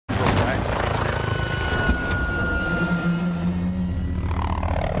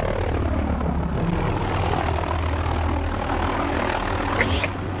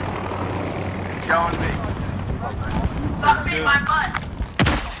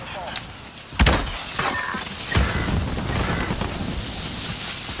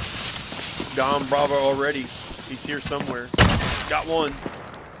Got him, Bravo already. He's here somewhere. Got one.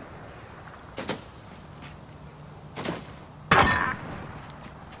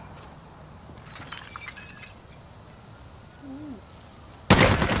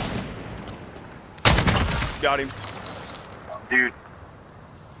 Got him. Dude.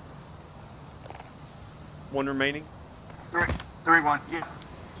 One remaining. 3-1. Yeah.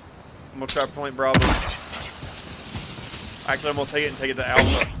 I'm gonna try to point Bravo. Actually, I'm gonna take it and take it to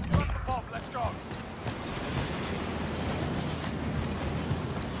Alpha. Let's go.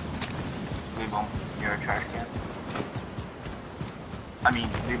 Leave them. You're a trash can. I mean,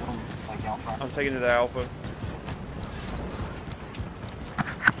 leave them like out front. I'm taking it to Alpha.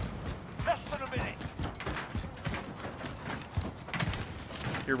 Less than a minute.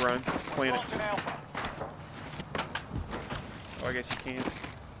 Here, Ryan. Plant it. Planting Alpha. Oh, I guess you can.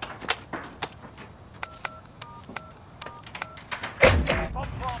 Bomb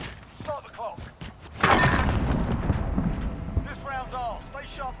planted. Start the clock. This round's ours. Stay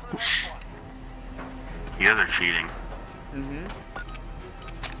sharp for the next one. You guys are cheating. Mm-hmm.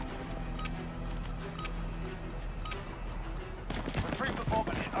 Retrieve the bomb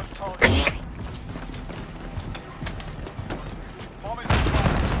and hit those targets. Bomb is in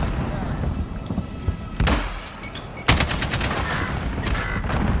place.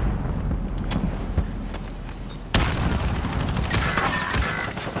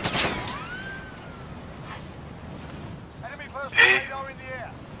 Enemy personal radar in the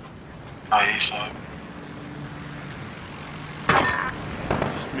air. Oh, he saw it.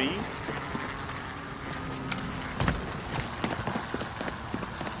 Just me?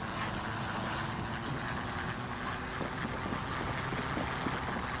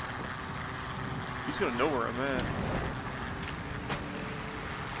 He's gonna know where I'm at.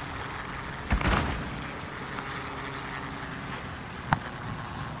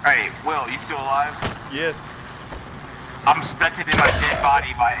 Hey, Will, you still alive? Yes. I'm spectating my dead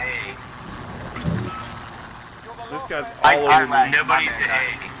body by A. This guy's all over me. Nobody's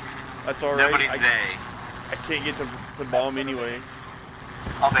A. That's alright. Nobody's A. I can't get to the bomb anyway.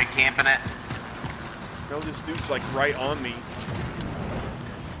 Are they camping it? No, this dude's like right on me.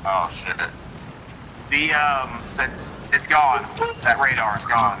 Oh shit. It's gone. That radar is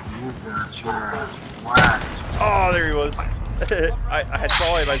gone. Oh, there he was. I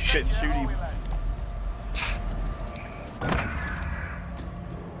saw him, I couldn't shoot him.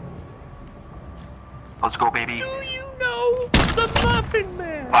 Let's go, baby. Do you know the Muffin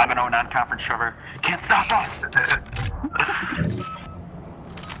Man? 5-0 non-conference shover. Can't stop us.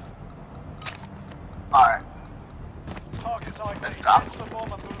 Alright. Target's ID. Let's stop. Hit the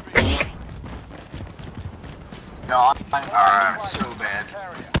bomb and moving. No, alright, so bad.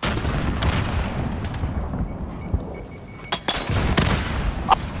 Carrier.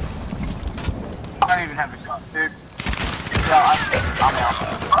 I don't even have a gun, dude. No, I'm out.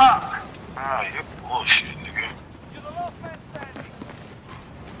 Fuck! Oh, you're bullshit, nigga. You're the last man standing.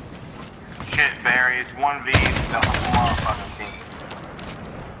 Shit, Barry, it's 1v the whole motherfucking team.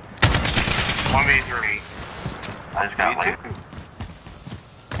 1v3. I just got late.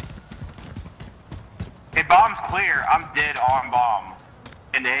 Hey, bomb's clear. I'm dead on bomb.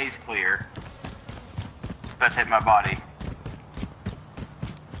 And the A's clear. That's hit my body.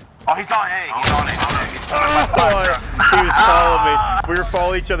 Oh, he's on A. He's on A. He was following me. We were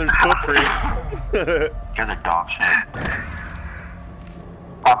following each other's footprints. You guys are dog shit.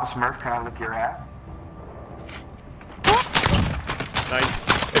 Papa Smurf, can I lick your ass? Nice.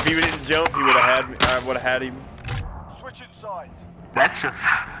 If he didn't jump, he would have had me. I would have had him. Switching sides. That's just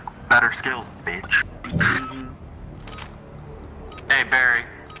better skills, bitch. Mm-hmm. Hey, Barry.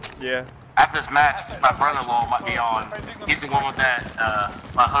 Yeah. After this match, my brother-in-law might be on. He's the one with that,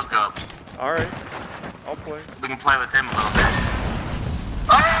 my hookup. Alright. I'll play. So we can play with him a little bit.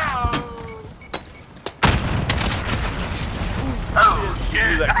 Oh! Oh, shit!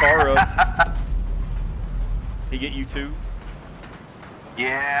 Blew that car up. He get you too?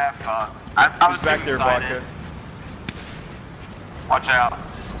 Yeah, fuck. I was He's back there, excited. Vodka. Watch out.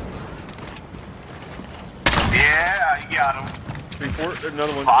 Yeah, you got him. 3-4. There's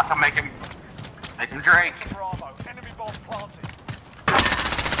another one. Vodka, make him drink. Bravo. Enemy bomb planted.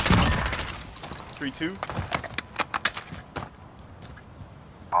 3-2.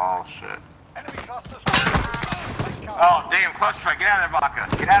 Oh, shit. Enemy clusters. Oh, damn, clutch strike. Get out of there,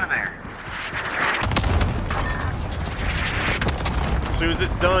 Vodka. Get out of there. As soon as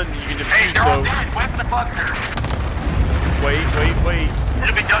it's done, you can Hey, defuse they're all those. dead. Wait for the cluster. Wait.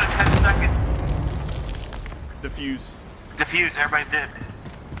 It'll be done in 10 seconds. Defuse. Defuse, everybody's dead.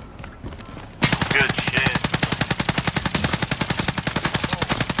 Good shit.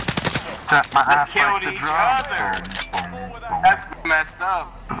 They killed each other. That's messed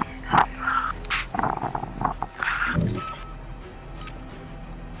up.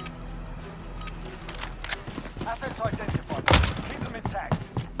 Assets identified. Keep them intact.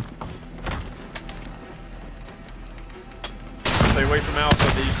 Stay away from Alpha,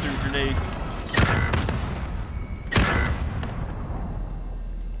 they threw grenades.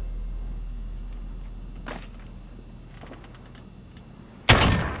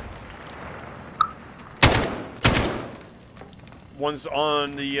 One's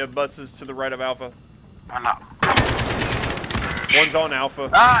on the buses to the right of Alpha. I'm not. One's on Alpha.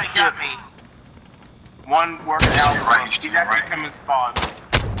 Ah, he got me. One working Alpha. He's actually coming spawn.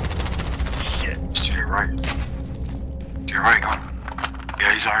 Shit. To your right. To your right, come.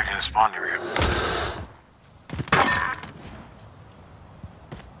 Yeah, he's already gonna spawn near you.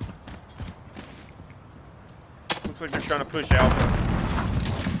 Looks like they're trying to push Alpha.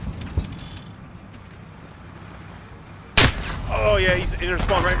 Oh yeah, he's in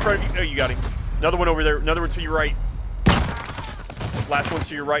spawn right in front of you. Oh, you got him. Another one over there. Another one to your right. Last one's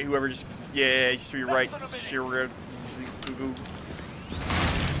to your right. Whoever just... Yeah, he's to your right. Shirley.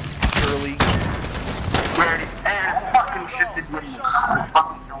 And fucking shifted with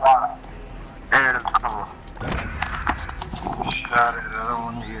fucking Joanna. And Got it, another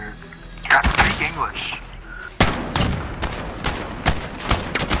one here. Got to speak English.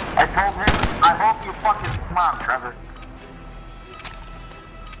 I told him, I hope you fucking come on, Trevor.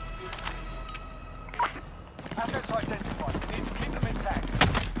 Assets identified. You need to keep them intact.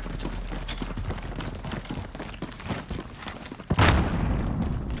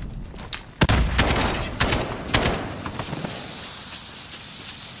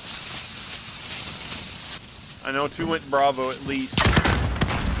 I know 2 went Bravo at least.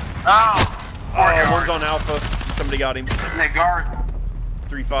 Oh! One's on Alpha. Somebody got him. In the guard.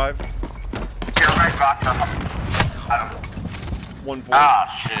 3-5. You're right, Vodka. 1-4. Ah,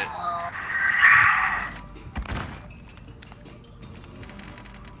 shit.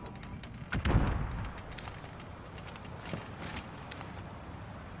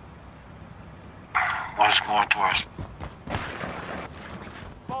 What is going to us?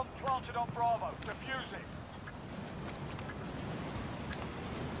 Bomb planted on Bravo. Defuse it.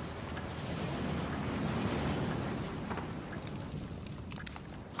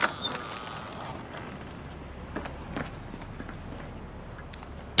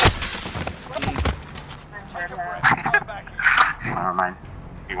 Never mind.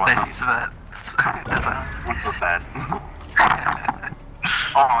 He won. Nice use of that. I'm so sad.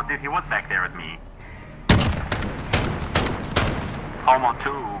 Oh, dude, he was back there with me. Homo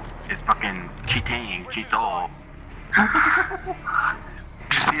 2 is fucking cheating, cheato.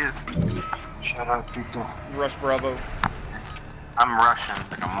 Did you see his? Shut up, Tito. Rush Bravo. I'm Russian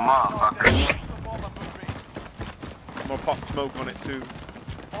like a motherfucker. I'm gonna pop smoke on it too.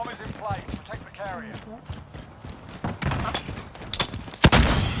 Bomb is in play. Protect the carrier.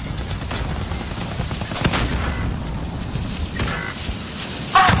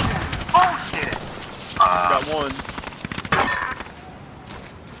 Oh shit! Got one.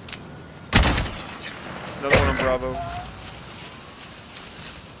 Another one on Bravo.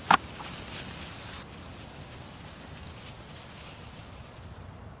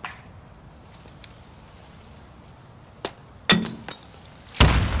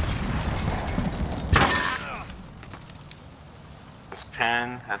 This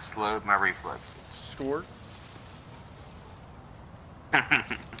pen has slowed my reflexes. Score?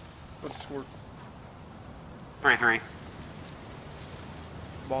 What's the score? 3-3.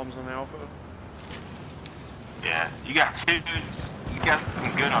 Bombs on Alpha. Yeah, you got two dudes. You got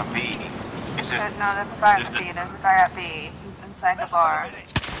them good on B. It's just No, there's a guy at B. There's a guy at B. He's inside the bar.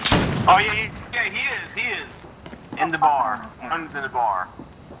 Oh yeah, he is in the bar. One's in the bar.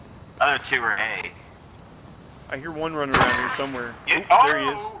 Other two are A. I hear one running around here somewhere. Yeah, Oh, there he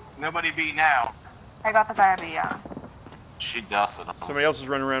is. Nobody B now. I got the guy at B, yeah. She dusted him. Somebody else is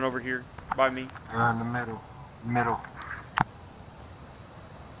running around over here by me. In the middle. Middle.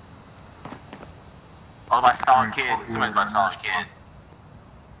 Oh, my solid kid. Somebody's my solid kid.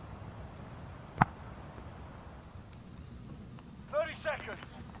 Seconds.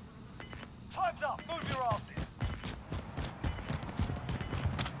 Time's up. Move your asses.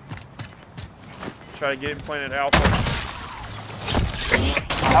 Try to get him planted Alpha.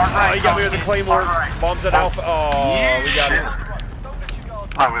 Hard right, Oh, he got me with the Claymore. Right. Bombs at Alpha. Oh, Yeah. we got him. Don't let your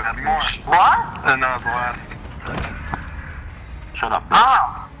guard Oh, we have more. What? And that was the last. Shut up.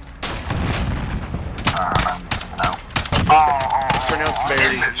 Ah! No. Oh, Pronounced berry.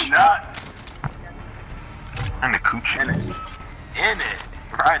 This is nuts. And the cooch. In it.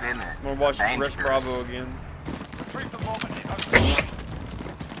 Right in it. I'm gonna watch Dangerous. Rush Bravo again. Retrieve the bomb and it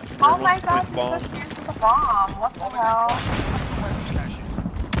Oh my god, The he bomb. pushed me into the bomb. What the hell? weapon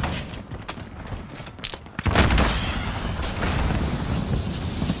caches.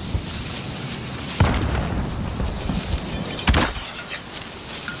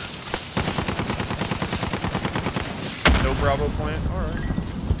 No Bravo plant? Alright.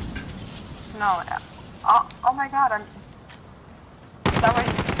 No. Oh my god, I'm. That way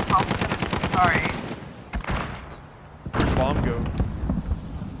he's too confident. I'm so sorry. Where'd the bomb go?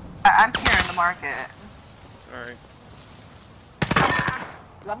 I'm here in the market. Alright.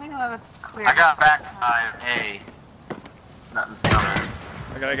 Let me know if it's clear. I got backside A. Nothing's coming.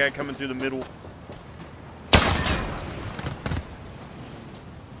 I got a guy coming through the middle.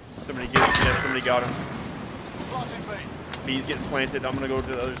 Somebody get him. Yeah, somebody got him. Planting B. B's getting planted. I'm gonna go to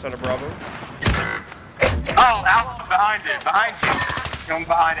the other side of Bravo. Oh, out behind it. Behind you. Coming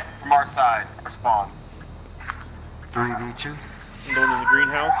behind it from our side. Our spawn. 3v2. I'm going to the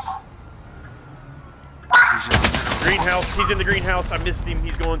greenhouse. He's in the middle. Greenhouse. He's in the greenhouse. I missed him.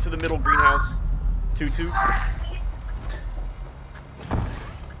 He's going to the middle greenhouse. 2-2.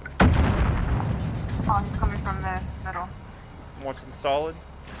 Oh, he's coming from the middle. I'm watching solid.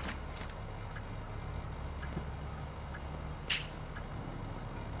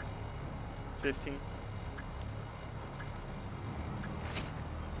 $15. 10.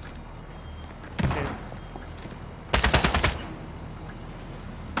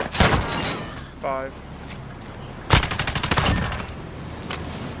 5.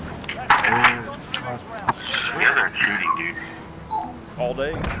 We are cheating, dude. All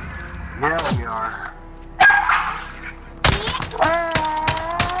day. Yeah, we are.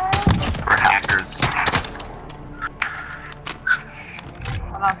 We're hackers.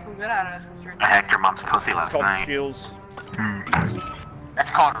 I'm not so good at it, sister. I hacked your mom's pussy It's last called night. skills. That's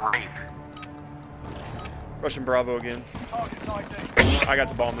called rape. Russian Bravo again. Target's ID. I got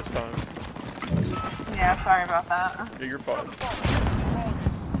the bomb this time. Yeah, sorry about that. Yeah, you're fine.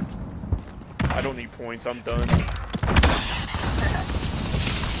 I don't need points. I'm done.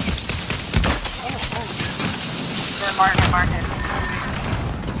 The market.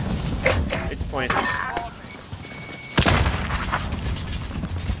 It's planted.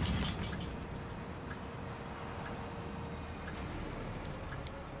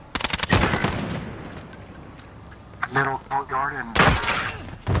 Middle courtyard and.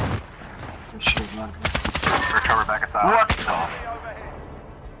 Shit, man. Recover back inside. What? Enemy overhead.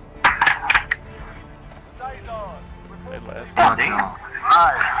 Days on. They left. Oh, damn.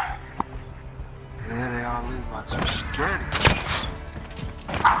 Alright. Yeah, they all live like some scaredy things.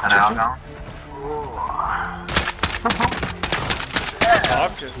 And I'll go. Oh.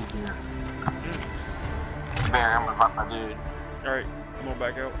 Vodka. Barry, I'm gonna fight my dude. Alright, I'm going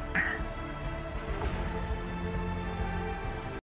back out.